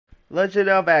Legend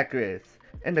of Acrius.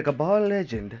 In the Cabal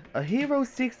legend, a hero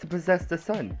seeks to possess the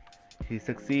sun. He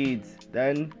succeeds,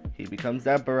 then he becomes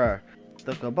Emperor.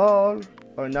 The Cabal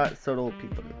are not subtle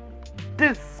people.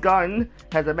 This gun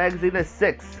has a magazine of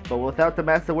 6, but without the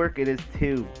masterwork it is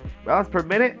 2. Rounds per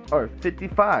minute are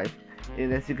 55.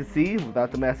 And as you can see,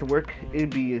 without the masterwork it'd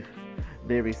be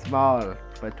very small.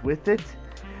 But with it,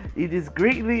 it is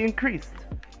greatly increased.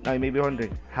 Now you may be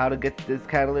wondering how to get this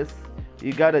catalyst.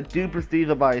 You gotta do Prestige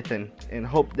Leviathan and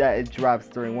hope that it drops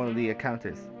during one of the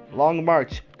encounters. Long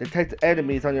March detects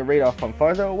enemies on your radar from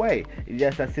farther away.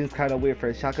 Yes, that seems kinda weird for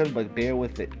a shotgun, but bear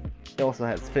with it. It also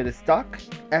has fitted stock,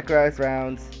 accurized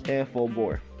rounds, and full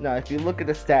bore. Now if you look at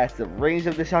the stats, the range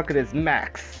of the shotgun is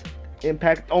max.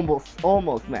 Impact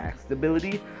almost max.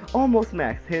 Stability almost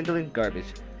max. Handling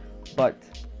garbage. But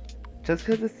just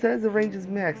because it says the range is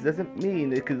max doesn't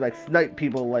mean it could like snipe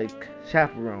people like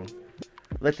Chaperone.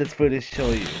 Let this footage show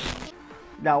you.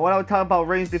 Now what I was talking about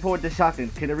range before with the shotgun.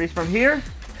 Can it reach from here?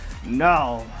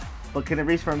 No. But can it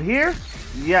reach from here?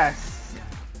 Yes.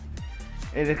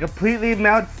 And it completely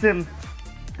mounts him.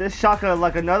 This shotgun,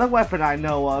 like another weapon I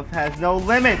know of, has no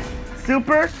limit.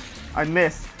 Super, I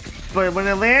miss. But when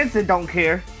it lands, it don't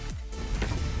care.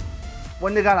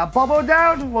 When they got a bubble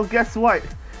down, well guess what?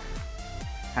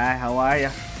 Hi, how are ya?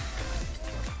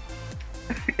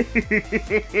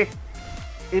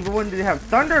 Even when they have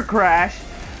Thunder Crash,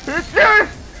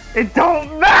 it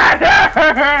don't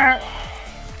matter!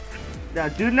 Now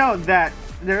do note that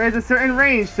there is a certain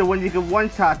range so when you can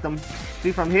one-shot them.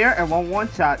 See from here and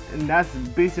one-shot, and that's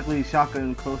basically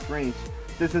shotgun close range.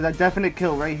 This is a definite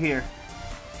kill right here.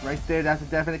 Right there, that's a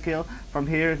definite kill. From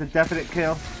here is a definite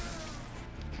kill.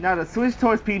 Now to switch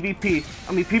towards PvP.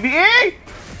 I mean PvE!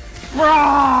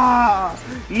 Rah!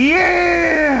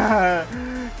 Yeah!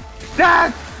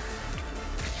 That's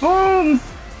booms!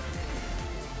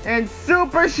 And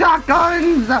super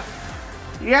shotguns!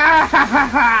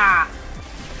 Yeah!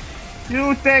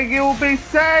 You think you'll be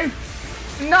safe?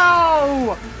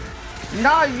 No!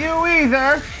 Not you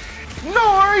either!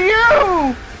 Nor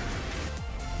you!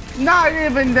 Not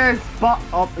even this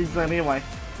oh, he's letting me away.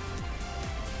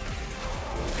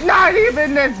 Not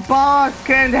even this boss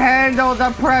can handle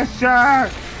the pressure!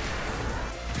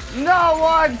 No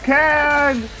one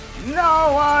can!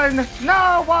 No one!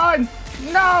 No one!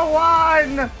 No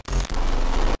one!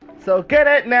 So get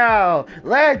it now!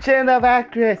 Legend of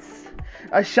Acrius!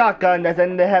 A shotgun that's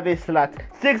in the heavy slot,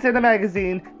 6 in the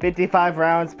magazine, 55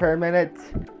 rounds per minute.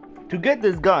 To get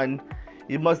this gun,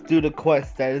 you must do the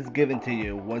quest that is given to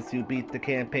you once you beat the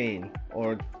campaign.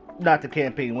 Or, not the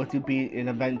campaign, once you beat an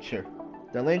adventure.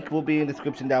 The link will be in the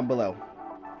description down below.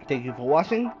 Thank you for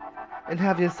watching, and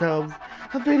have yourselves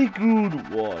a very good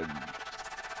one.